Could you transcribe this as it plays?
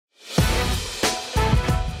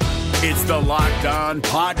It's the Locked On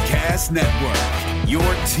Podcast Network, your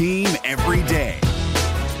team every day.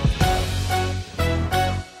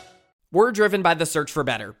 We're driven by the search for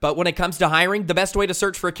better, but when it comes to hiring, the best way to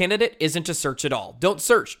search for a candidate isn't to search at all. Don't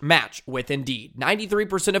search, match with Indeed.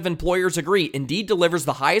 93% of employers agree Indeed delivers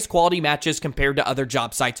the highest quality matches compared to other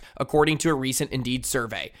job sites, according to a recent Indeed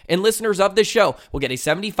survey. And listeners of this show will get a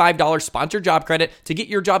 $75 sponsored job credit to get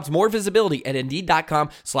your jobs more visibility at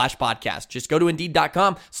Indeed.com/podcast. Just go to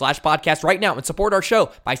Indeed.com/podcast right now and support our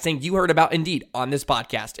show by saying you heard about Indeed on this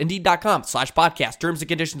podcast. Indeed.com/podcast. Terms and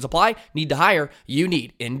conditions apply. Need to hire? You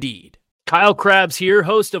need Indeed. Kyle Krabs here,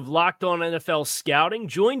 host of Locked On NFL Scouting.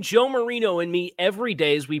 Join Joe Marino and me every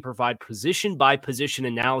day as we provide position-by-position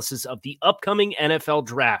analysis of the upcoming NFL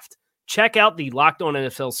Draft. Check out the Locked On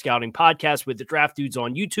NFL Scouting podcast with the Draft Dudes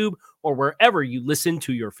on YouTube or wherever you listen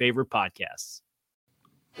to your favorite podcasts.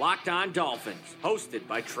 Locked On Dolphins, hosted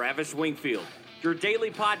by Travis Wingfield, your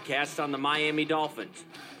daily podcast on the Miami Dolphins,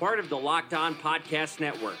 part of the Locked On Podcast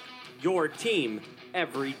Network, your team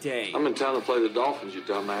every day. I'm in town to play the Dolphins, you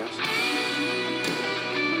dumbass.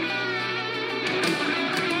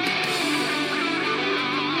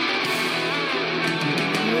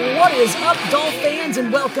 What is up, Dolph fans,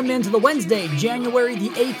 and welcome into the Wednesday, January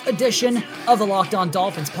the 8th edition of the Locked On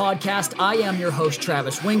Dolphins podcast. I am your host,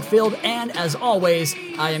 Travis Wingfield, and as always,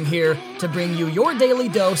 I am here to bring you your daily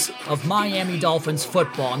dose of Miami Dolphins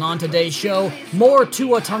football. And on today's show, more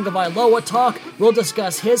Tua Tagovailoa talk. We'll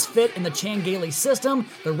discuss his fit in the Chan Gailey system,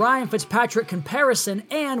 the Ryan Fitzpatrick comparison,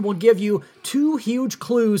 and we'll give you two huge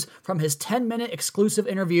clues from his 10-minute exclusive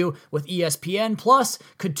interview with ESPN. Plus,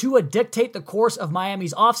 could Tua dictate the course of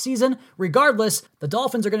Miami's offseason? Regardless, the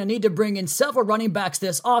Dolphins are going to need to bring in several running backs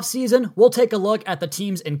this offseason. We'll take a look at the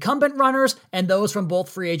team's incumbent runners and those from both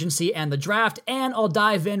free agency and the draft, and I'll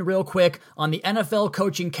dive in real quick on the NFL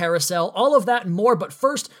coaching carousel, all of that and more. But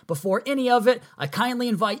first, before any of it, I kindly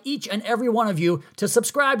invite each and every one of you to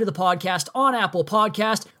subscribe to the podcast on Apple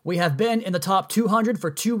Podcast. We have been in the top 200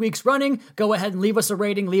 for 2 weeks running. Go ahead and leave us a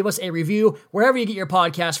rating, leave us a review, wherever you get your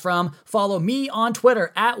podcast from. Follow me on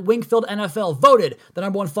Twitter at Wingfield NFL, voted the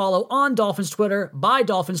number one follow on Dolphins Twitter by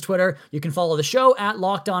Dolphins Twitter. You can follow the show at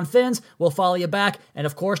Locked On Fins. We'll follow you back. And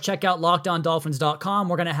of course, check out LockedOnDolphins.com.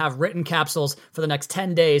 We're going to have written capsules for the next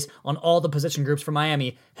 10 days on all the position groups for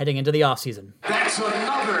Miami heading into the offseason. That's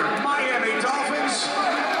another Miami Dolphins.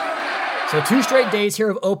 So 2 straight days here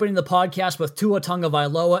of opening the podcast with Tua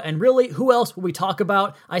Tagovailoa, and really, who else will we talk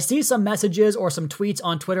about? I see some messages or some tweets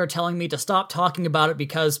on Twitter telling me to stop talking about it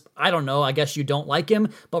because, I don't know, I guess you don't like him,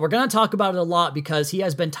 but we're going to talk about it a lot because he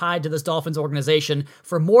has been tied to this Dolphins organization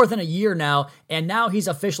for more than a year now, and now he's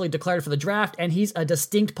officially declared for the draft, and he's a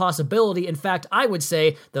distinct possibility. In fact, I would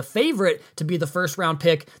say the favorite to be the first round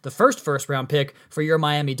pick for your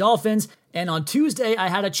Miami Dolphins. And on Tuesday, I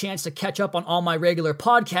had a chance to catch up on all my regular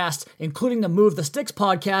podcasts, including the Move the Sticks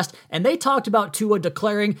podcast, and they talked about Tua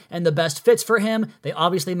declaring and the best fits for him. They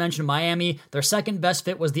obviously mentioned Miami. Their second best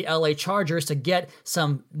fit was the LA Chargers to get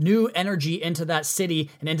some new energy into that city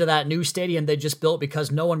and into that new stadium they just built because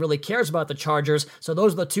no one really cares about the Chargers. So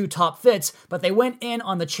those are the two top fits, but they went in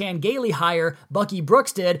on the Chan Gailey hire, Bucky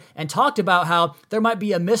Brooks did, and talked about how there might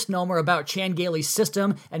be a misnomer about Chan Gailey's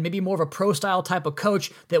system and maybe more of a pro-style type of coach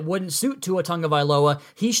that wouldn't suit Tua Tagovailoa.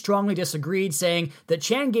 He strongly disagreed, saying that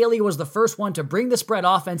Chan Gailey was the first one to bring the spread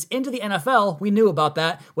offense into the NFL. We knew about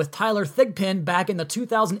that with Tyler Thigpen back in the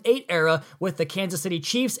 2008 era with the Kansas City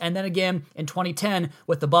Chiefs, and then again in 2010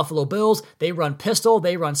 with the Buffalo Bills. They run pistol,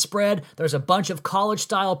 they run spread. There's a bunch of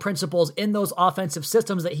college-style principles in those offensive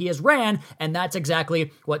systems that he has ran, and that's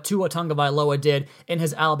exactly what Tua Tagovailoa did in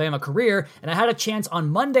his Alabama career. And I had a chance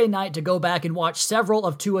on Monday night to go back and watch several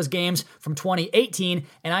of Tua's games from 2018,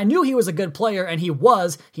 and I knew he was a good player, and he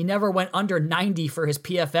was. He never went under 90 for his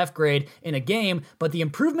PFF grade in a game, but the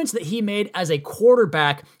improvements that he made as a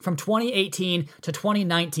quarterback from 2018 to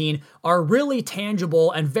 2019 are really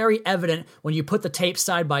tangible and very evident when you put the tape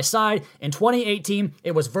side by side. In 2018,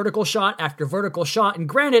 it was vertical shot after vertical shot, and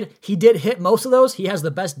granted, he did hit most of those. He has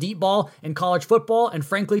the best deep ball in college football, and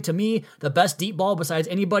frankly, to me, the best deep ball besides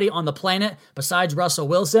anybody on the planet, besides Russell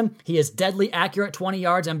Wilson. He is deadly accurate 20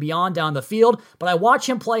 yards and beyond down the field, but I watch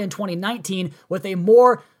him play in 2019 with a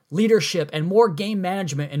more leadership and more game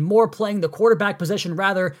management and more playing the quarterback position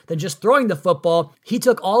rather than just throwing the football. He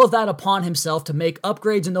took all of that upon himself to make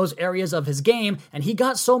upgrades in those areas of his game, and he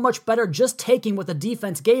got so much better just taking what the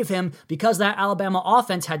defense gave him because that Alabama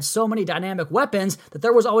offense had so many dynamic weapons that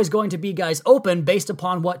there was always going to be guys open based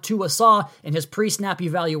upon what Tua saw in his pre-snap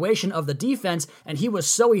evaluation of the defense, and he was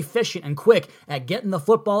so efficient and quick at getting the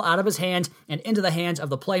football out of his hands and into the hands of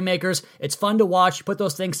the playmakers. It's fun to watch. Put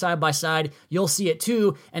those things side by side. You'll see it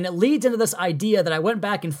too. And And it leads into this idea that I went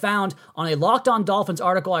back and found on a Locked On Dolphins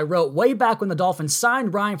article I wrote way back when the Dolphins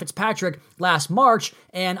signed Ryan Fitzpatrick last March,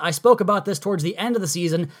 and I spoke about this towards the end of the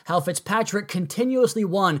season, how Fitzpatrick continuously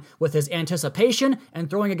won with his anticipation and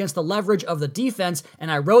throwing against the leverage of the defense, and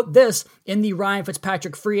I wrote this in the Ryan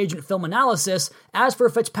Fitzpatrick free agent film analysis. As for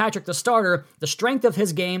Fitzpatrick the starter, the strength of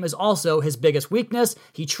his game is also his biggest weakness.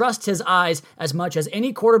 He trusts his eyes as much as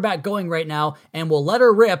any quarterback going right now and will let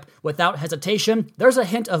her rip without hesitation. There's a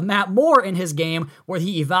hint of Matt Moore in his game where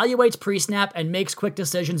he evaluates pre-snap and makes quick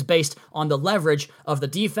decisions based on the leverage of the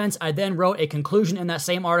defense. I then wrote a conclusion in that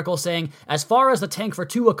same article saying, as far as the tank for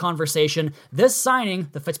Tua conversation, this signing,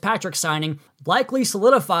 the Fitzpatrick signing, likely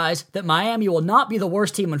solidifies that Miami will not be the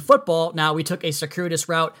worst team in football. Now, we took a circuitous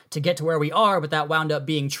route to get to where we are, but that wound up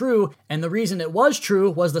being true. And the reason it was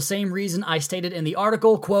true was the same reason I stated in the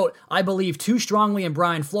article, quote, I believe too strongly in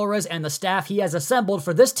Brian Flores and the staff he has assembled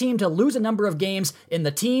for this team to lose a number of games in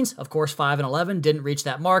the teens. Of course, 5-11 didn't reach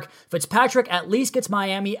that mark. Fitzpatrick at least gets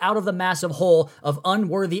Miami out of the massive hole of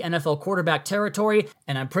unworthy NFL quarterback territory.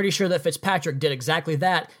 And I'm pretty sure that Fitzpatrick did exactly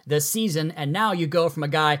that this season. And now you go from a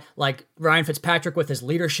guy like Ryan Fitzpatrick with his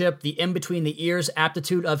leadership, the in-between-the-ears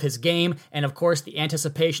aptitude of his game, and of course the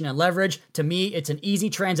anticipation and leverage. To me, it's an easy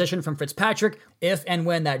transition from Fitzpatrick if and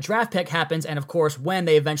when that draft pick happens, and of course when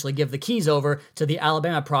they eventually give the keys over to the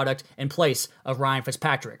Alabama product in place of Ryan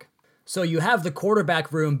Fitzpatrick. So you have the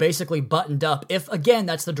quarterback room basically buttoned up if, again,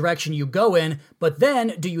 that's the direction you go in, but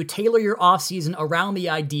then do you tailor your offseason around the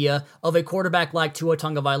idea of a quarterback like Tua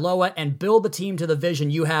Tagovailoa and build the team to the vision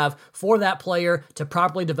you have for that player to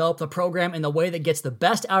properly develop the program in the way that gets the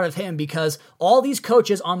best out of him? Because all these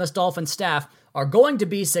coaches on this Dolphins staff are going to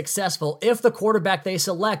be successful if the quarterback they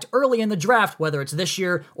select early in the draft, whether it's this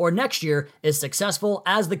year or next year, is successful.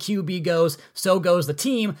 As the QB goes, so goes the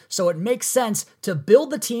team. So it makes sense to build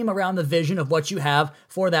the team around the vision of what you have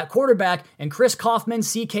for that quarterback. And Chris Kaufman,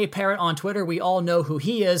 CK Parrott on Twitter, we all know who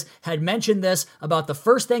he is, had mentioned this about the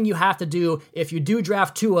first thing you have to do if you do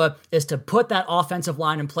draft Tua is to put that offensive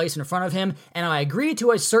line in place in front of him. And I agree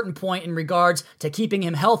to a certain point in regards to keeping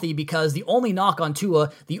him healthy, because the only knock on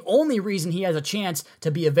Tua, the only reason he has a chance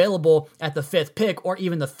to be available at the 5th pick or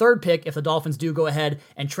even the 3rd pick if the Dolphins do go ahead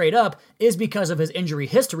and trade up is because of his injury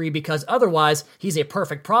history, because otherwise he's a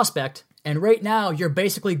perfect prospect. And right now, you're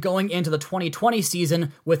basically going into the 2020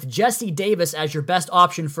 season with Jesse Davis as your best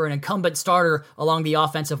option for an incumbent starter along the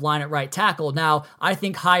offensive line at right tackle. Now, I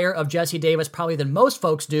think higher of Jesse Davis probably than most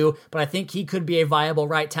folks do, but I think he could be a viable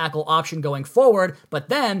right tackle option going forward. But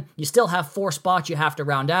then, you still have 4 spots you have to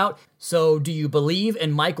round out. So do you believe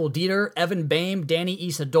in Michael Dieter, Evan Boehm, Danny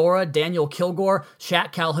Isadora, Daniel Kilgore,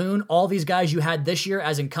 Shaq Calhoun, all these guys you had this year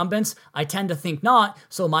as incumbents? I tend to think not.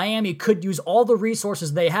 So Miami could use all the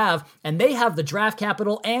resources they have, and they have the draft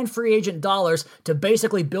capital and free agent dollars to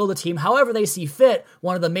basically build a team however they see fit.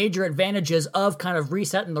 One of the major advantages of kind of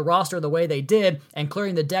resetting the roster the way they did and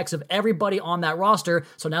clearing the decks of everybody on that roster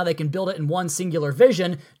so now they can build it in one singular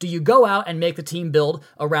vision. Do you go out and make the team build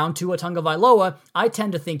around Tua Tagovailoa? I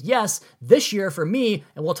tend to think yes. This year for me,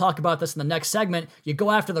 and we'll talk about this in the next segment, you go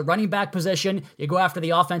after the running back position, you go after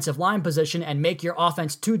the offensive line position and make your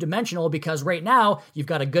offense two-dimensional, because right now you've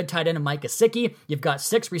got a good tight end in Mike Gesicki, you've got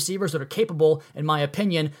 6 receivers that are capable, in my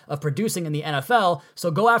opinion, of producing in the NFL. So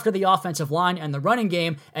go after the offensive line and the running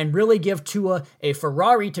game and really give Tua a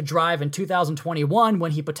Ferrari to drive in 2021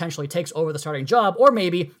 when he potentially takes over the starting job, or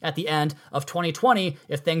maybe at the end of 2020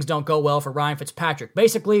 if things don't go well for Ryan Fitzpatrick.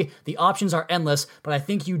 Basically, the options are endless, but I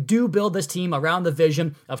think you do build this team around the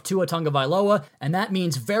vision of Tua Tagovailoa, and that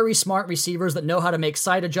means very smart receivers that know how to make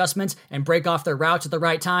side adjustments and break off their routes at the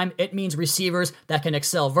right time. It means receivers that can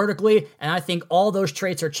excel vertically, and I think all those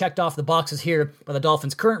traits are checked off the boxes here by the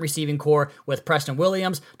Dolphins' current receiving core with Preston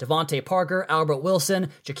Williams, Devontae Parker, Albert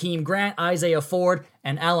Wilson, Jakeem Grant, Isaiah Ford,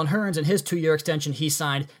 and Allen Hurns in his 2-year extension he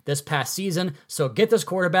signed this past season. So get this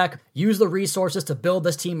quarterback, use the resources to build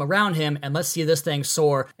this team around him, and let's see this thing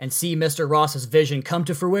soar and see Mr. Ross's vision come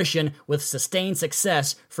to fruition with sustained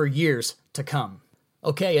success for years to come.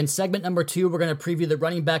 Okay, in segment number 2, we're going to preview the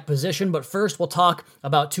running back position, but first we'll talk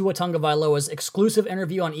about Tua Tagovailoa's exclusive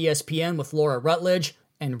interview on ESPN with Laura Rutledge,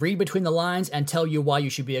 and read between the lines and tell you why you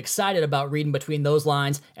should be excited about reading between those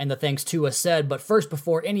lines and the things Tua said. But first,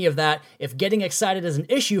 before any of that, if getting excited is an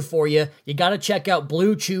issue for you, you gotta check out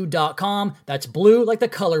BlueChew.com. That's blue like the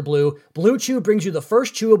color blue. Blue Chew brings you the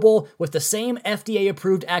first chewable with the same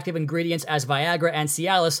FDA-approved active ingredients as Viagra and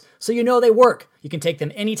Cialis, so you know they work. You can take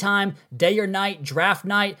them anytime, day or night, draft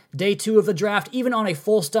night, day 2 of the draft, even on a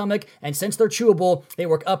full stomach, and since they're chewable, they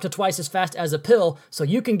work up to twice as fast as a pill, so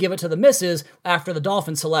you can give it to the missus after the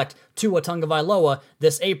Dolphins select Tua Tagovailoa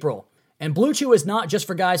this April. And Blue Chew is not just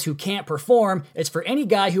for guys who can't perform, it's for any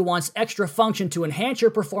guy who wants extra function to enhance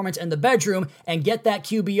your performance in the bedroom and get that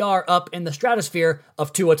QBR up in the stratosphere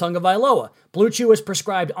of Tua Tagovailoa. Blue Chew is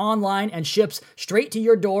prescribed online and ships straight to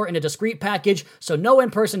your door in a discreet package, so no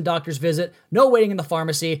in-person doctor's visit, no waiting in the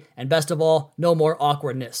pharmacy, and best of all, no more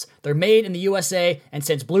awkwardness. They're made in the USA, and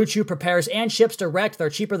since Blue Chew prepares and ships direct, they're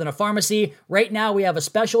cheaper than a pharmacy. Right now, we have a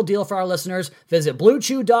special deal for our listeners. Visit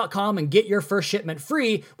BlueChew.com and get your first shipment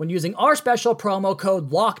free when using our special promo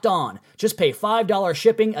code LOCKEDON. Just pay $5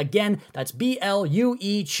 shipping. Again, that's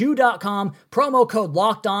BLUEChew.com, promo code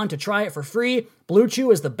LOCKEDON to try it for free. Blue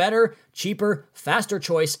Chew is the better, cheaper, faster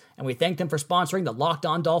choice, and we thank them for sponsoring the Locked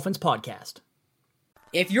On Dolphins podcast.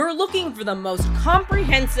 If you're looking for the most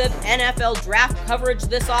comprehensive NFL draft coverage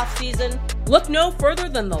this offseason, look no further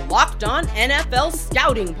than the Locked On NFL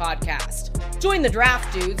Scouting podcast. Join the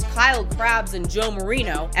draft dudes, Kyle Krabs and Joe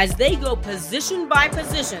Marino, as they go position by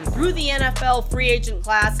position through the NFL free agent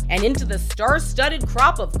class and into the star-studded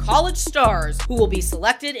crop of college stars who will be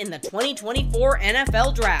selected in the 2024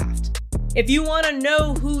 NFL Draft. If you want to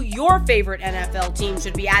know who your favorite NFL team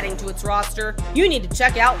should be adding to its roster, you need to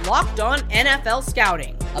check out Locked On NFL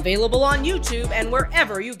Scouting, available on YouTube and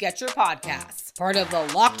wherever you get your podcasts. Part of the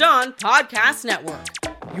Locked On Podcast Network,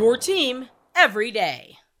 your team every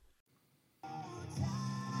day.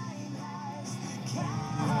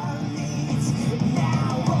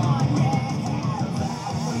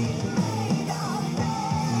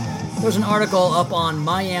 There's an article up on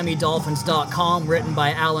MiamiDolphins.com written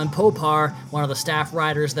by Alan Popar, one of the staff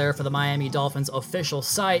writers there for the Miami Dolphins official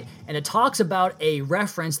site, and it talks about a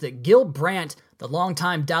reference that Gil Brandt, the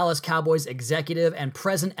longtime Dallas Cowboys executive and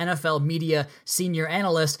present NFL media senior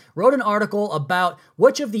analyst, wrote an article about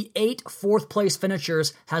which of the 8 fourth-place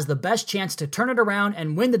finishers has the best chance to turn it around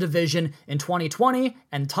and win the division in 2020,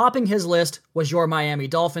 and topping his list was your Miami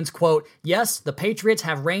Dolphins. Quote, "Yes, the Patriots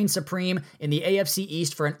have reigned supreme in the AFC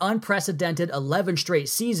East for an unprecedented 11 straight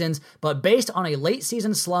seasons, but based on a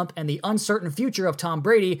late-season slump and the uncertain future of Tom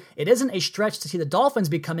Brady, it isn't a stretch to see the Dolphins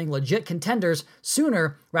becoming legit contenders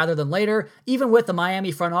sooner rather than later. Even with the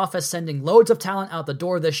Miami front office sending loads of talent out the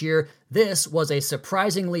door this year, this was a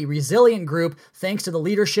surprisingly resilient group thanks to the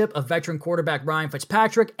leadership of veteran quarterback Ryan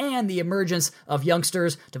Fitzpatrick and the emergence of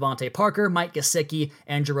youngsters Devontae Parker, Mike Gesicki,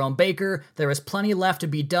 and Jerome Baker. There is plenty left to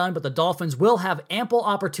be done, but the Dolphins will have ample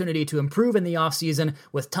opportunity to improve in the offseason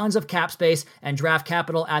with tons of cap space and draft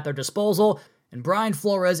capital at their disposal. And Brian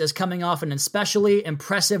Flores is coming off an especially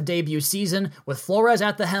impressive debut season. With Flores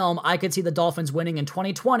at the helm, I could see the Dolphins winning in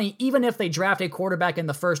 2020, even if they draft a quarterback in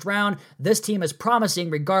the first round. This team is promising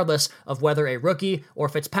regardless of whether a rookie or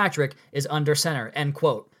Fitzpatrick is under center." End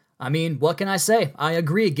quote. I mean, what can I say? I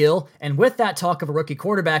agree, Gil. And with that talk of a rookie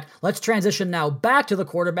quarterback, let's transition now back to the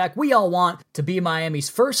quarterback we all want to be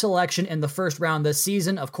Miami's first selection in the first round this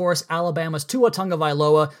season. Of course, Alabama's Tua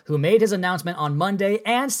Tagovailoa, who made his announcement on Monday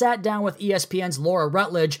and sat down with ESPN's Laura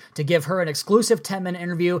Rutledge to give her an exclusive 10-minute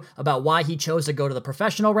interview about why he chose to go to the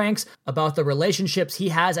professional ranks, about the relationships he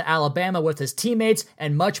has at Alabama with his teammates,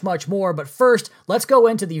 and much, much more. But first, let's go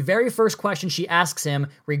into the very first question she asks him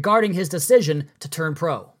regarding his decision to turn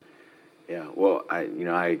pro. Yeah, well,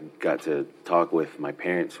 I got to talk with my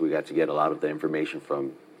parents. We got to get a lot of the information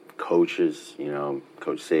from coaches,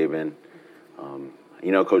 Coach Saban.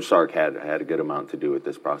 Coach Sark had a good amount to do with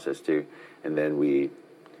this process too. And then we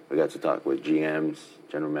got to talk with GMs,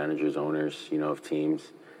 general managers, owners, of teams.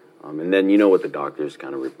 And then what the doctor's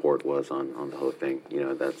kind of report was on the whole thing.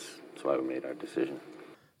 That's why we made our decision.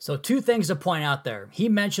 So 2 things to point out there. He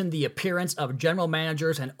mentioned the appearance of general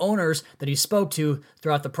managers and owners that he spoke to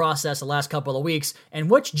throughout the process the last couple of weeks, and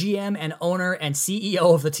which GM and owner and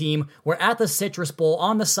CEO of the team were at the Citrus Bowl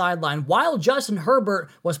on the sideline while Justin Herbert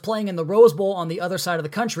was playing in the Rose Bowl on the other side of the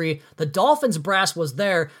country. The Dolphins brass was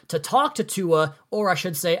there to talk to Tua, or I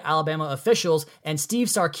should say Alabama officials, and Steve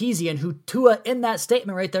Sarkisian, who Tua in that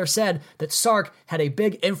statement right there said that Sark had a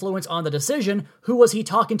big influence on the decision. Who was he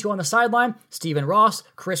talking to on the sideline? Stephen Ross,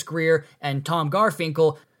 Chris Greer, and Tom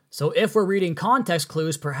Garfinkel. So if we're reading context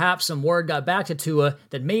clues, perhaps some word got back to Tua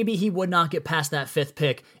that maybe he would not get past that 5th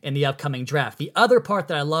pick in the upcoming draft. The other part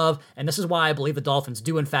that I love, and this is why I believe the Dolphins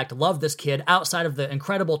do in fact love this kid, outside of the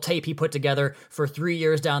incredible tape he put together for 3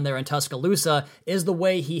 years down there in Tuscaloosa, is the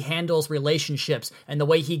way he handles relationships and the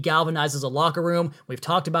way he galvanizes a locker room. We've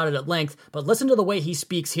talked about it at length, but listen to the way he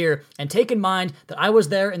speaks here, and take in mind that I was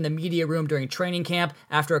there in the media room during training camp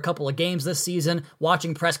after a couple of games this season,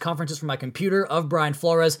 watching press conferences from my computer of Brian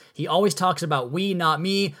Flores, He always talks about we, not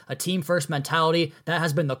me, a team-first mentality. That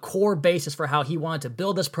has been the core basis for how he wanted to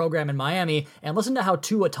build this program in Miami. And listen to how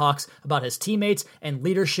Tua talks about his teammates and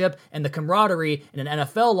leadership and the camaraderie in an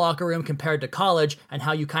NFL locker room compared to college, and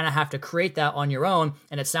how you kind of have to create that on your own.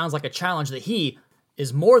 And it sounds like a challenge that he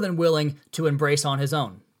is more than willing to embrace on his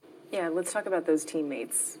own. Yeah, let's talk about those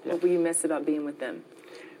teammates. What will you miss about being with them?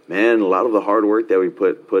 Man, a lot of the hard work that we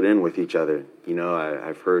put in with each other. You know,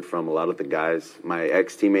 I've heard from a lot of the guys, my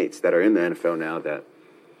ex-teammates that are in the NFL now, that,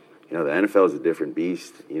 you know, the NFL is a different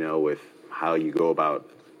beast, you know, with how you go about,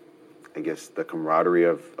 I guess, the camaraderie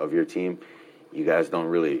of your team. You guys don't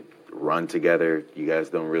really run together. You guys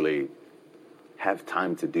don't really have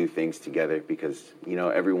time to do things together because, you know,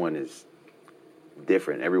 everyone is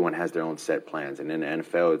different. Everyone has their own set plans. And in the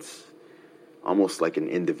NFL, it's almost like an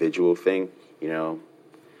individual thing, you know,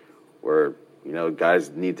 where, you know, guys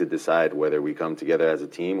need to decide whether we come together as a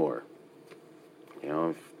team or, you know,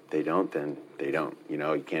 if they don't, then they don't. You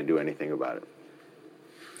know, you can't do anything about it.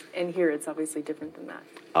 And here it's obviously different than that.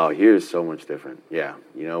 Oh, here is so much different. Yeah.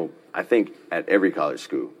 You know, I think at every college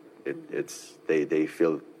school, they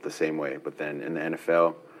feel the same way. But then in the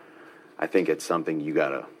NFL, I think it's something you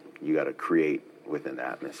gotta create within the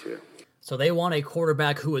atmosphere. So they want a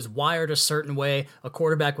quarterback who is wired a certain way, a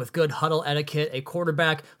quarterback with good huddle etiquette, a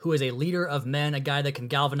quarterback who is a leader of men, a guy that can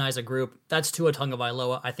galvanize a group. That's Tua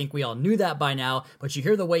Tagovailoa. I think we all knew that by now, but you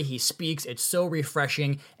hear the way he speaks, it's so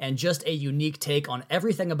refreshing and just a unique take on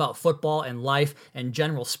everything about football and life and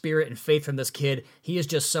general spirit and faith from this kid. He is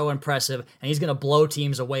just so impressive, and he's going to blow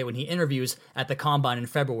teams away when he interviews at the Combine in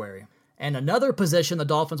February. And another position the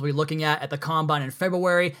Dolphins will be looking at the Combine in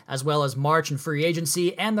February, as well as March and free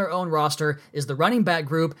agency and their own roster, is the running back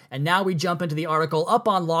group. And now we jump into the article up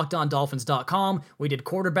on LockedOnDolphins.com. We did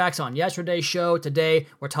quarterbacks on yesterday's show. Today,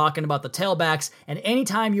 we're talking about the tailbacks. And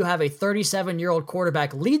anytime you have a 37-year-old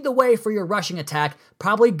quarterback lead the way for your rushing attack,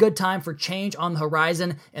 probably good time for change on the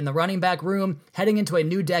horizon in the running back room. Heading into a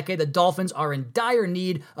new decade, the Dolphins are in dire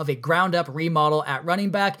need of a ground-up remodel at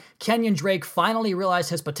running back. Kenyon Drake finally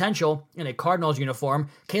realized his potential in a Cardinals uniform.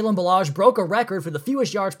 Kalen Ballage broke a record for the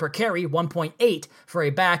fewest yards per carry, 1.8 for a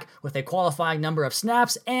back with a qualifying number of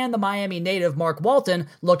snaps, and the Miami native Mark Walton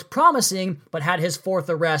looked promising but had his fourth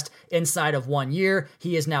arrest inside of 1 year.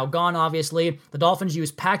 He is now gone, obviously. The Dolphins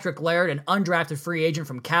used Patrick Laird, an undrafted free agent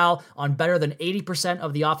from Cal, on better than 80%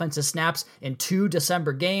 of the offensive snaps in 2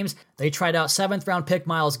 December games. They tried out 7th-round pick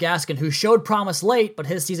Myles Gaskin, who showed promise late, but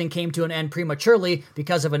his season came to an end prematurely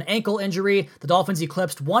because of an ankle injury. The Dolphins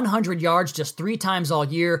eclipsed 100 yards just 3 times all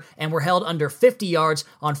year and were held under 50 yards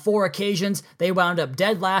on 4 occasions. They wound up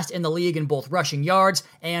dead last in the league in both rushing yards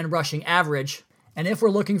and rushing average. And if we're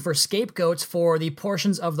looking for scapegoats for the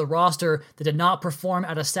portions of the roster that did not perform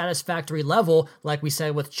at a satisfactory level, like we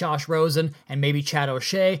said with Josh Rosen and maybe Chad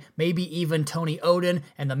O'Shea, maybe even Tony Oden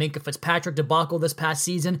and the Minkah Fitzpatrick debacle this past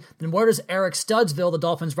season, then where does Eric Studsville, the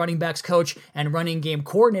Dolphins running backs coach and running game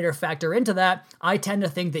coordinator, factor into that? I tend to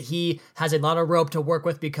think that he has a lot of rope to work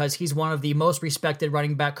with because he's one of the most respected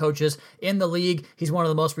running back coaches in the league. He's one of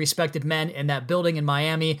the most respected men in that building in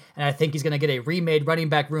Miami, and I think he's going to get a remade running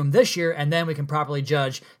back room this year, and then we can properly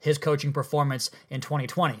judge his coaching performance in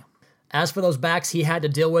 2020. As for those backs he had to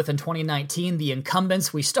deal with in 2019, the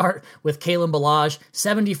incumbents, we start with Kalen Ballage,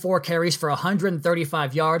 74 carries for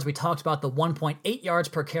 135 yards. We talked about the 1.8 yards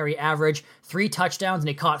per carry average, 3 touchdowns, and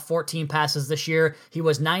he caught 14 passes this year. He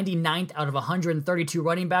was 99th out of 132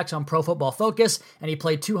 running backs on Pro Football Focus, and he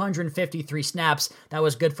played 253 snaps. That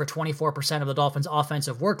was good for 24% of the Dolphins'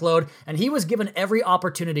 offensive workload, and he was given every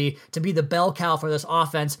opportunity to be the bell cow for this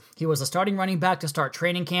offense. He was a starting running back to start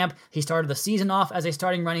training camp. He started the season off as a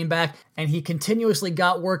starting running back, and he continuously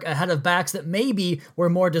got work ahead of backs that maybe were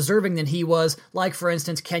more deserving than he was, like, for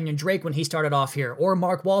instance, Kenyon Drake when he started off here, or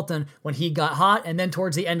Mark Walton when he got hot, and then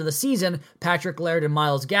towards the end of the season, Patrick Laird and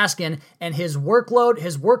Myles Gaskin, and his workload,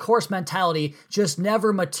 his workhorse mentality just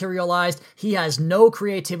never materialized. He has no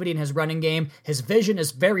creativity in his running game. His vision is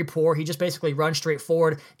very poor. He just basically runs straight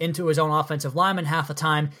forward into his own offensive lineman half the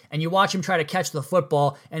time, and you watch him try to catch the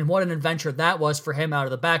football, and what an adventure that was for him out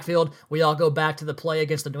of the backfield. We all go back to the play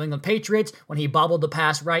against the New England Patriots when he bobbled the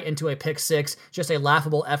pass right into a pick six. Just a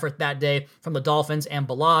laughable effort that day from the Dolphins and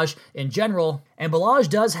Ballage in general. And Ballage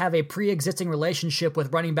does have a pre-existing relationship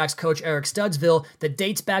with running backs coach Eric Studesville that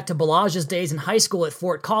dates back to Ballage's days in high school at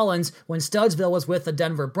Fort Collins when Studesville was with the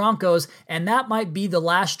Denver Broncos, and that might be the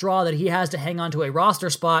last straw that he has to hang on to a roster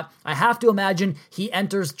spot. I have to imagine he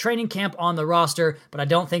enters training camp on the roster, but I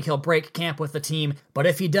don't think he'll break camp with the team. But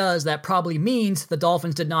if he does, that probably means the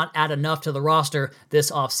Dolphins did not add enough to the roster this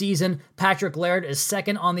offseason. Patrick Laird is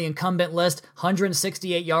second on the incumbent list,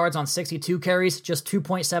 168 yards on 62 carries, just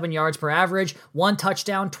 2.7 yards per average, 1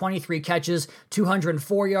 touchdown, 23 catches,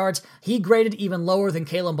 204 yards. He graded even lower than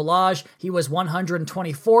Kalen Ballage. He was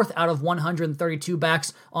 124th out of 132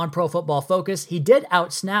 backs on Pro Football Focus. He did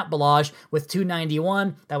out-snap Ballage with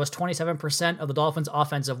 291. That was 27% of the Dolphins'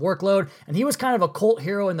 offensive workload, and he was kind of a cult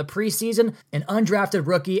hero in the preseason, an undrafted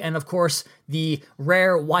rookie, and of course, the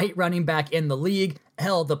rare white running back in the league.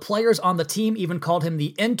 Hell, the players on the team even called him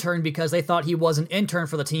the intern because they thought he was an intern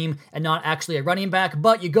for the team and not actually a running back.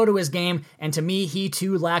 But you go to his game, and to me, he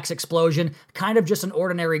too lacks explosion. Kind of just an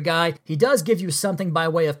ordinary guy. He does give you something by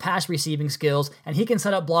way of pass receiving skills, and he can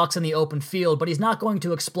set up blocks in the open field, but he's not going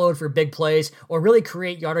to explode for big plays or really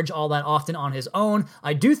create yardage all that often on his own.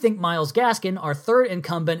 I do think Myles Gaskin, our third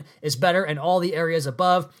incumbent, is better in all the areas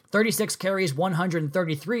above. 36 carries,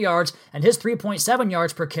 133 yards, and his 3.7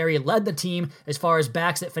 yards per carry led the team as far as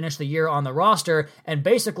backs that finished the year on the roster, and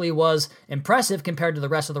basically was impressive compared to the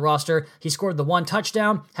rest of the roster. He scored the 1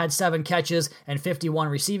 touchdown, had 7 catches, and 51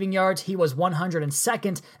 receiving yards. He was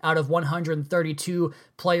 102nd out of 132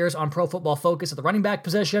 players on Pro Football Focus at the running back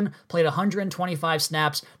position, played 125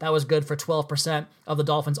 snaps. That was good for 12% of the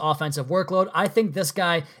Dolphins' offensive workload. I think this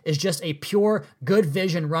guy is just a pure good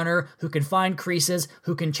vision runner who can find creases,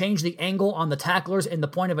 who can change the angle on the tacklers in the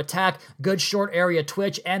point of attack, good short area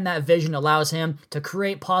twitch, and that vision allows him to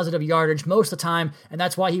create positive yardage most of the time, and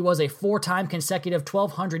that's why he was a 4-time consecutive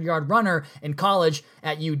 1,200-yard runner in college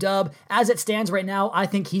at UW. As it stands right now, I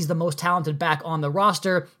think he's the most talented back on the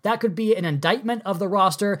roster. That could be an indictment of the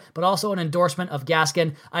roster, but also an endorsement of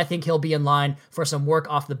Gaskin. I think he'll be in line for some work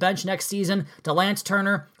off the bench next season. DeLance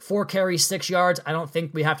Turner, 4 carries, 6 yards. I don't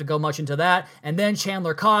think we have to go much into that. And then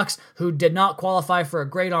Chandler Cox, who did not qualify for a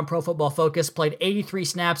grade on Pro Football Focus, played 83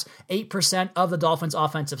 snaps, 8% of the Dolphins'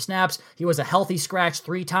 offensive snaps. He was a healthy scratch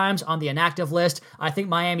 3 times on the inactive list. I think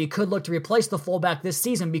Miami could look to replace the fullback this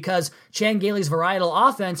season because Chan Gailey's varietal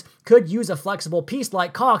offense could use a flexible piece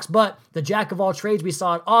like Cox, but the jack-of-all-trades we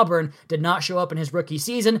saw at Auburn did not show up in his rookie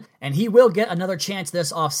season, and he will get another chance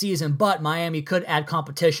this offseason, but Miami could add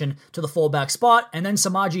competition to the fullback spot, and then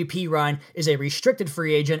Samaje Perine is a restricted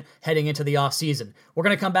free agent heading into the offseason. We're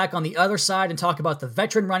going to come back on the other side and talk about the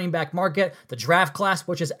veteran running back market, the draft class,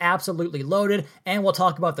 which is absolutely loaded, and we'll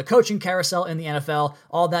talk about the coaching carousel in the NFL.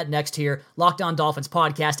 All that next here. Locked On Dolphins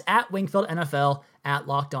podcast at Wingfield NFL at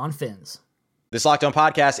Locked On Fins. This Locked On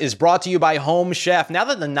podcast is brought to you by Home Chef. Now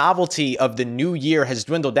that the novelty of the new year has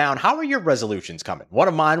dwindled down, how are your resolutions coming? One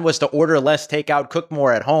of mine was to order less takeout, cook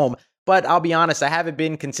more at home, but I'll be honest, I haven't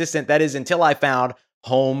been consistent. That is until I found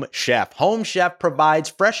Home Chef. Home Chef provides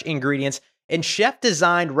fresh ingredients and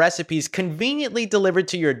chef-designed recipes conveniently delivered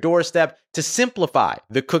to your doorstep to simplify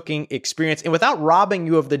the cooking experience and without robbing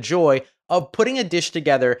you of the joy of putting a dish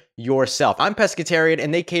together yourself. I'm pescatarian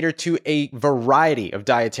and they cater to a variety of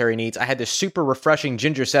dietary needs. I had this super refreshing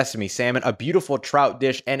ginger sesame salmon, a beautiful trout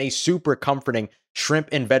dish, and a super comforting shrimp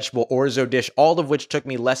and vegetable orzo dish, all of which took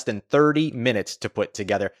me less than 30 minutes to put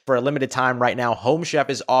together. For a limited time right now, Home Chef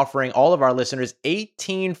is offering all of our listeners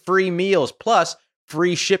 18 free meals plus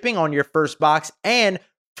free shipping on your first box and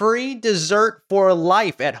free dessert for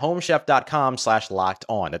life at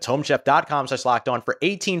homechef.com/lockedon. That's homechef.com/lockedon for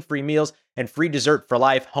 18 free meals and free dessert for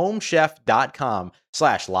life.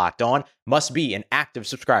 Homechef.com/lockedon. Must be an active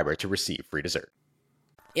subscriber to receive free dessert.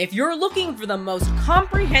 If you're looking for the most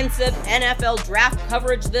comprehensive NFL draft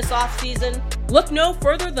coverage this offseason, look no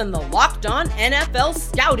further than the Locked On NFL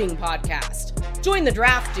Scouting Podcast. Join the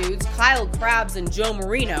draft dudes, Kyle Krabs and Joe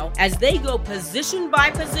Marino, as they go position by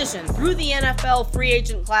position through the NFL free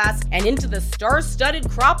agent class and into the star-studded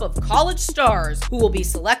crop of college stars who will be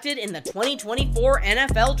selected in the 2024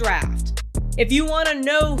 NFL Draft. If you want to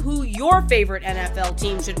know who your favorite NFL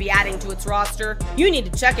team should be adding to its roster, you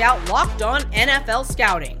need to check out Locked On NFL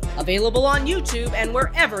Scouting, available on YouTube and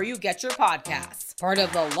wherever you get your podcasts. Part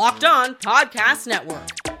of the Locked On Podcast Network,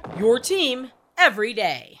 your team every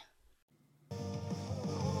day.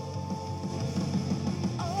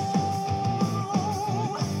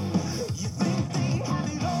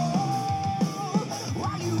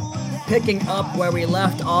 picking up where we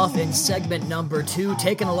left off in segment number 2,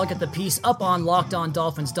 taking a look at the piece up on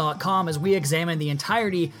LockedOnDolphins.com as we examine the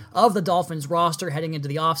entirety of the Dolphins roster heading into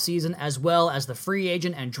the offseason, as well as the free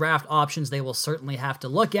agent and draft options they will certainly have to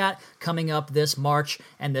look at coming up this March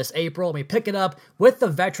and this April. We pick it up with the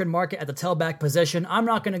veteran market at the tailback position. I'm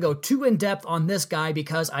not going to go too in-depth on this guy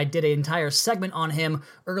because I did an entire segment on him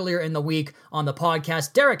earlier in the week on the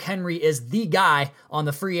podcast. Derrick Henry is the guy on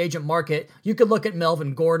the free agent market. You could look at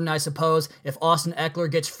Melvin Gordon, I suppose, if Austin Eckler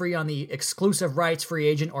gets free on the exclusive rights free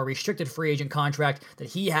agent or restricted free agent contract that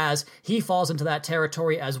he has. He falls into that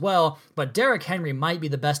territory as well, but Derrick Henry might be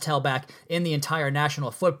the best tailback in the entire National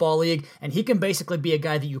Football League, and he can basically be a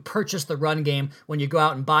guy that you purchase the run game when you go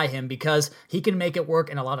out and buy him because he can make it work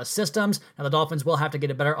in a lot of systems. Now, the Dolphins will have to get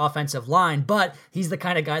a better offensive line, but he's the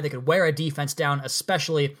kind of guy that could wear a defense down,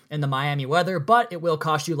 especially in the Miami weather, but it will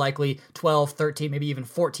cost you likely $12, $13, maybe even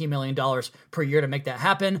 $14 million per year to make that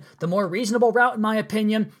happen. The more reasonable route, in my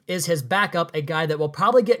opinion, is his backup, a guy that will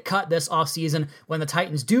probably get cut this offseason when the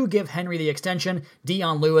Titans do give Henry the extension,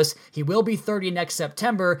 Dion Lewis. He will be 30 next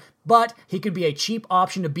September, but he could be a cheap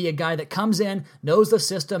option to be a guy that comes in, knows the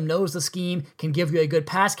system, knows the scheme, can give you a good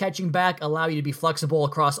pass catching back, allow you to be flexible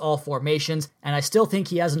across all formations, and I still think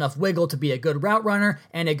he has enough wiggle to be a good route runner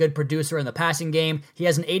and a good producer in the passing game. He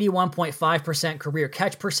has an 81.5% career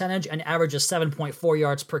catch percentage and averages 7.4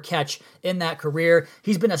 yards per catch in that career.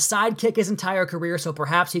 He's been a sidekick his entire career, so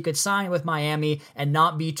perhaps he could sign with Miami and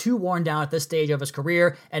not be too worn down at this stage of his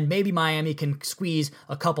career, and maybe Miami can squeeze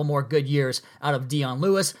a couple more good years out of Dion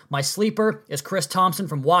Lewis. My sleeper is Chris Thompson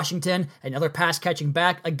from Washington, another pass-catching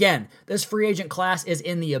back. Again, this free agent class is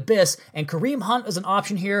in the abyss, and Kareem Hunt is an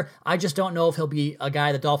option here. I just don't know if he'll be a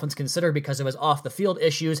guy the Dolphins consider because of his off-the-field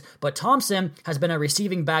issues, but Thompson has been a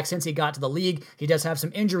receiving back since he got to the league. He does have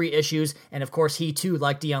some injury issues, and of course he too,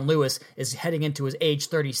 like Dion Lewis, is heading into his age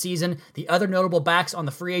 30 season. The other notable backs on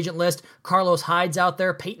the free agent list, Carlos Hyde's out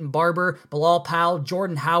there, Peyton Barber, Bilal Powell,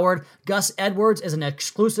 Jordan Howard, Gus Edwards is an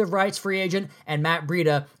exclusive rights free agent, and Matt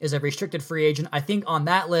Breida is a restricted free agent. I think on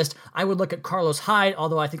that list, I would look at Carlos Hyde,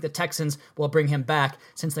 although I think the Texans will bring him back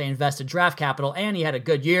since they invested draft capital and he had a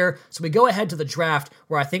good year. So we go ahead to the draft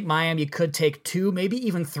where I think Miami could take 2, maybe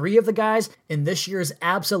even 3 of the guys in this year's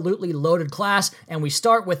absolutely loaded class. And we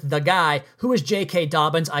start with the guy who is J.K.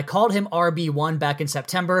 Dobbins. I called him RB1 back in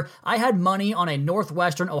September. I had money on a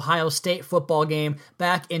Northwestern Ohio State football game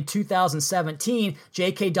back in 2017,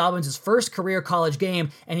 J.K. Dobbins' first career college game,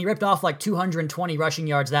 and he ripped off like 220 rushing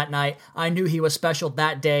yards that night. I knew he was special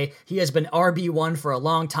that day. He has been RB1 for a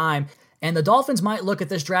long time. And the Dolphins might look at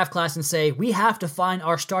this draft class and say, we have to find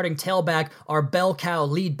our starting tailback, our bell cow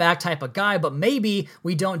lead back type of guy, but maybe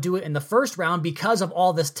we don't do it in the first round because of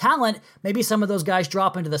all this talent. Maybe some of those guys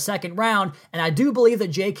drop into the second round, and I do believe that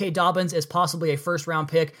J.K. Dobbins is possibly a first round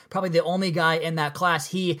pick, probably the only guy in that class,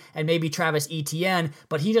 he and maybe Travis Etienne,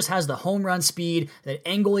 but he just has the home run speed, that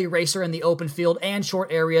angle eraser in the open field and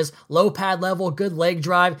short areas, low pad level, good leg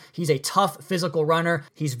drive. He's a tough physical runner.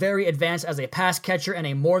 He's very advanced as a pass catcher and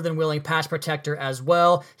a more than willing pass protector as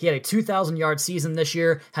well. He had a 2,000-yard season this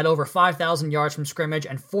year, had over 5,000 yards from scrimmage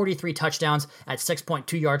and 43 touchdowns at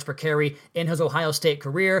 6.2 yards per carry in his Ohio State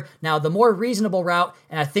career. Now, the more reasonable route,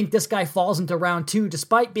 and I think this guy falls into round 2,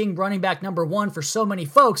 despite being running back number 1 for so many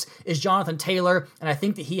folks, is Jonathan Taylor, and I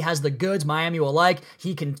think that he has the goods Miami will like.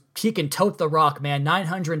 He can tote the rock, man.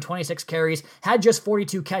 926 carries, had just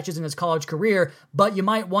 42 catches in his college career, but you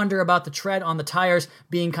might wonder about the tread on the tires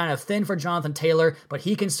being kind of thin for Jonathan Taylor, but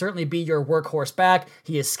he can certainly be your workhorse back.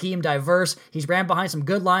 He is scheme diverse. He's ran behind some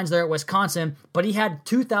good lines there at Wisconsin, but he had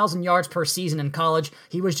 2,000 yards per season in college.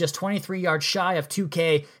 He was just 23 yards shy of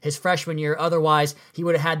 2K his freshman year. Otherwise, he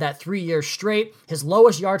would have had that 3 years straight. His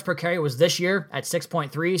lowest yards per carry was this year at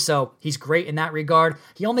 6.3, so he's great in that regard.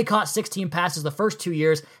 He only caught 16 passes the first 2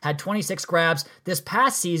 years, had 26 grabs. This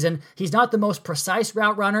past season, he's not the most precise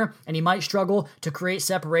route runner, and he might struggle to create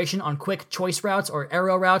separation on quick choice routes or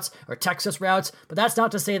arrow routes or Texas routes, but that's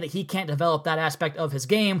not to say that he can't develop that aspect of his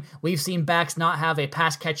game. We've seen backs not have a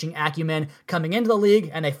pass-catching acumen coming into the league,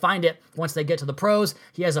 and they find it once they get to the pros.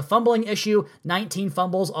 He has a fumbling issue, 19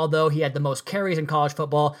 fumbles, although he had the most carries in college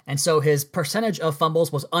football, and so his percentage of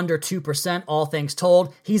fumbles was under 2%, all things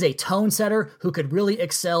told. He's a tone setter who could really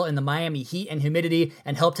excel in the Miami heat and humidity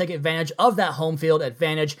and help take advantage of that home field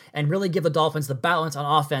advantage and really give the Dolphins the balance on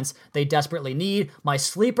offense they desperately need. My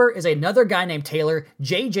sleeper is another guy named Taylor,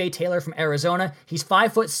 J.J. Taylor from Arizona. He's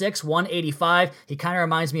 5'6", 6'6", 185. He kind of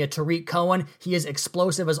reminds me of Tariq Cohen. He is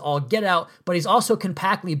explosive as all get out, but he's also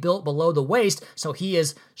compactly built below the waist, so he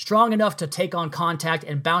is strong enough to take on contact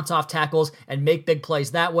and bounce off tackles and make big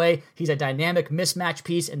plays that way. He's a dynamic mismatch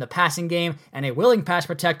piece in the passing game and a willing pass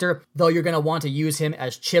protector, though you're going to want to use him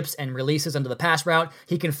as chips and releases into the pass route.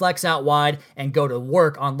 He can flex out wide and go to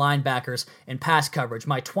work on linebackers in pass coverage.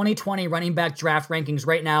 My 2020 running back draft rankings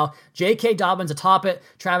right now, J.K. Dobbins atop it,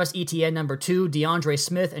 Travis Etienne number 2, DeAndre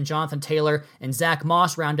Smith and Jonathan Taylor and Zach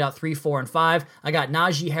Moss round out 3, 4, and 5. I got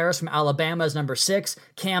Najee Harris from Alabama as number 6,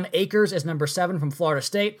 Cam Akers as number 7 from Florida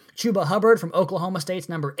State, Chuba Hubbard from Oklahoma State's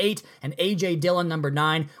number 8, and A.J. Dillon number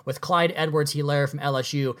 9, with Clyde Edwards-Helaire from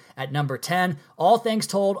LSU at number 10. All things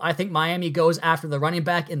told, I think Miami goes after the running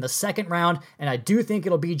back in the second round, and I do think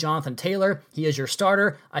it'll be Jonathan Taylor. He is your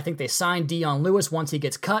starter. I think they signed Dion Lewis once he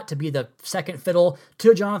gets cut to be the second fiddle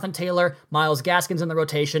to Jonathan Taylor. Myles Gaskin's in the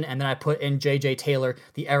rotation, and then I put in J.J. Taylor,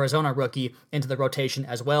 the Arizona rookie, into the rotation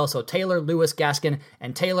as well. So Taylor, Lewis, Gaskin,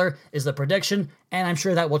 and Taylor is the prediction, and I'm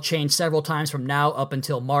sure that will change several times from now up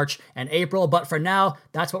until March and April, but for now,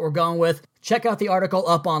 that's what we're going with. Check out the article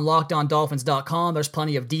up on LockedOnDolphins.com. There's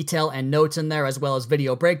plenty of detail and notes in there, as well as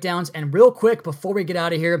video breakdowns. And real quick, before we get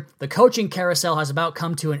out of here, the coaching carousel has about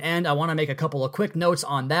come to an end. I want to make a couple of quick notes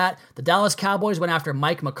on that. The Dallas Cowboys went after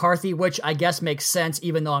Mike McCarthy, which I guess makes sense,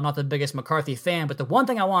 even though I'm not the biggest McCarthy fan. But the one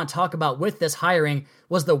thing I want to talk about with this hiring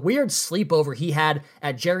was the weird sleepover he had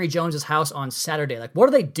at Jerry Jones's house on Saturday. Like, what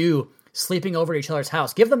do they do sleeping over at each other's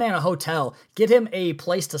house? Give the man a hotel. Give him a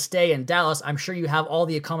place to stay in Dallas. I'm sure you have all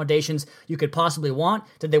the accommodations you could possibly want.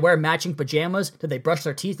 Did they wear matching pajamas? Did they brush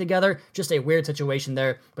their teeth together? Just a weird situation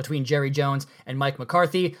there between Jerry Jones and Mike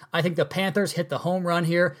McCarthy. I think the Panthers hit the home run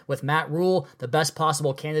here with Matt Rule, the best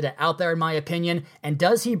possible candidate out there in my opinion. And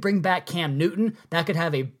does he bring back Cam Newton? That could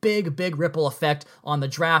have a big, big ripple effect on the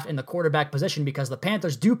draft in the quarterback position, because the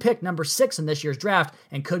Panthers do pick number 6 in this year's draft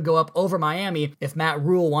and could go up over Miami if Matt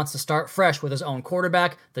Rule wants to start fresh with his own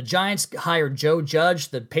quarterback. The Giants hired Joe Judge,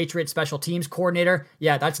 the Patriots special teams coordinator.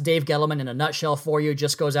 Yeah, that's Dave Gettleman in a nutshell for you.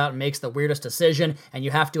 Just goes out and makes the weirdest decision, and you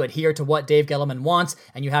have to adhere to what Dave Gettleman wants,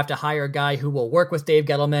 and you have to hire a guy who will work with Dave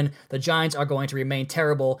Gettleman. The Giants are going to remain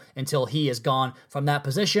terrible until he is gone from that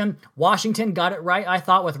position. Washington got it right, I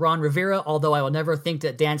thought, with Ron Rivera, although I will never think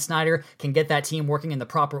that Dan Snyder can get that team working in the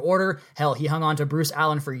proper order. Hell, he hung on to Bruce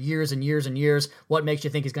Allen for years and years and years. What makes you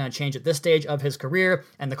think he's going to change at this stage of his career?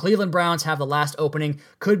 And the Cleveland Browns have the last opening.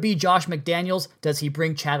 Could be Josh McDaniels. Does he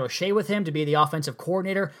bring Chad O'Shea with him to be the offensive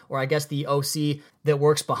coordinator, or I guess the OC that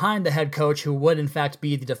works behind the head coach, who would in fact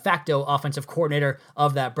be the de facto offensive coordinator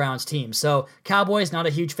of that Browns team? So Cowboys, not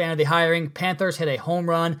a huge fan of the hiring. Panthers hit a home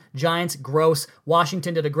run. Giants, gross.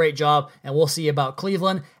 Washington did a great job, and we'll see about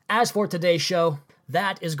Cleveland. As for today's show,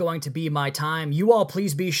 that is going to be my time. You all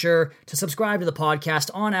please be sure to subscribe to the podcast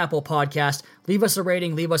on Apple Podcast. Leave us a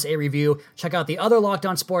rating, leave us a review. Check out the other Locked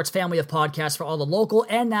On Sports family of podcasts for all the local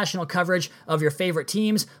and national coverage of your favorite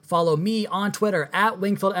teams. Follow me on Twitter at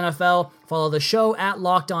Wingfield NFL. Follow the show at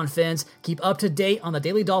Locked On Fins. Keep up to date on the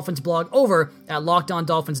Daily Dolphins blog over at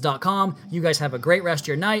LockedOnDolphins.com. You guys have a great rest of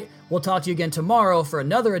your night. We'll talk to you again tomorrow for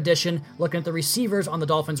another edition looking at the receivers on the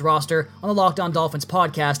Dolphins roster on the Locked On Dolphins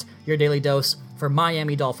podcast, your daily dose for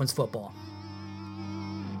Miami Dolphins football.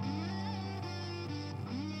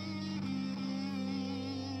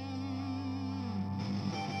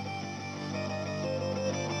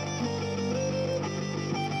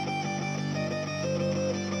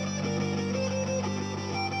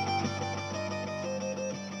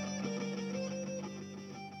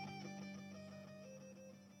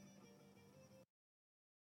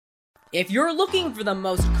 If you're looking for the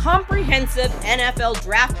most comprehensive NFL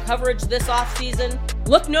draft coverage this offseason,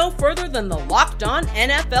 look no further than the Locked On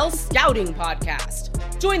NFL Scouting Podcast.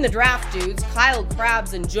 Join the draft dudes, Kyle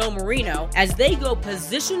Krabs and Joe Marino, as they go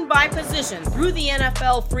position by position through the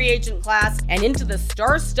NFL free agent class and into the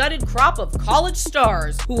star-studded crop of college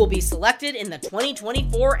stars who will be selected in the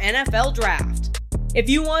 2024 NFL Draft. If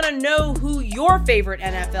you want to know who your favorite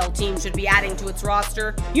NFL team should be adding to its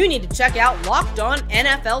roster, you need to check out Locked On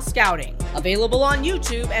NFL Scouting, available on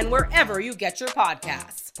YouTube and wherever you get your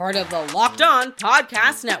podcasts. Part of the Locked On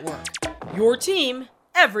Podcast Network, your team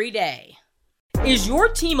every day. Is your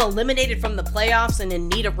team eliminated from the playoffs and in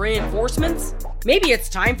need of reinforcements? Maybe it's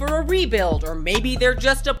time for a rebuild, or maybe they're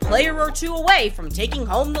just a player or two away from taking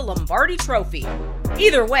home the Lombardi Trophy.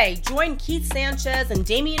 Either way, join Keith Sanchez and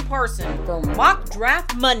Damian Parson for Mock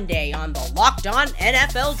Draft Monday on the Locked On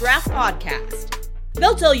NFL Draft Podcast.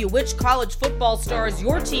 They'll tell you which college football stars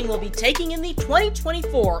your team will be taking in the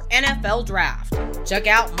 2024 NFL Draft. Check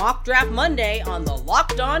out Mock Draft Monday on the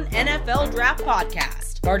Locked On NFL Draft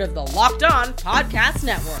Podcast. part of the Locked On Podcast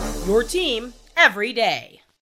Network, your team every day.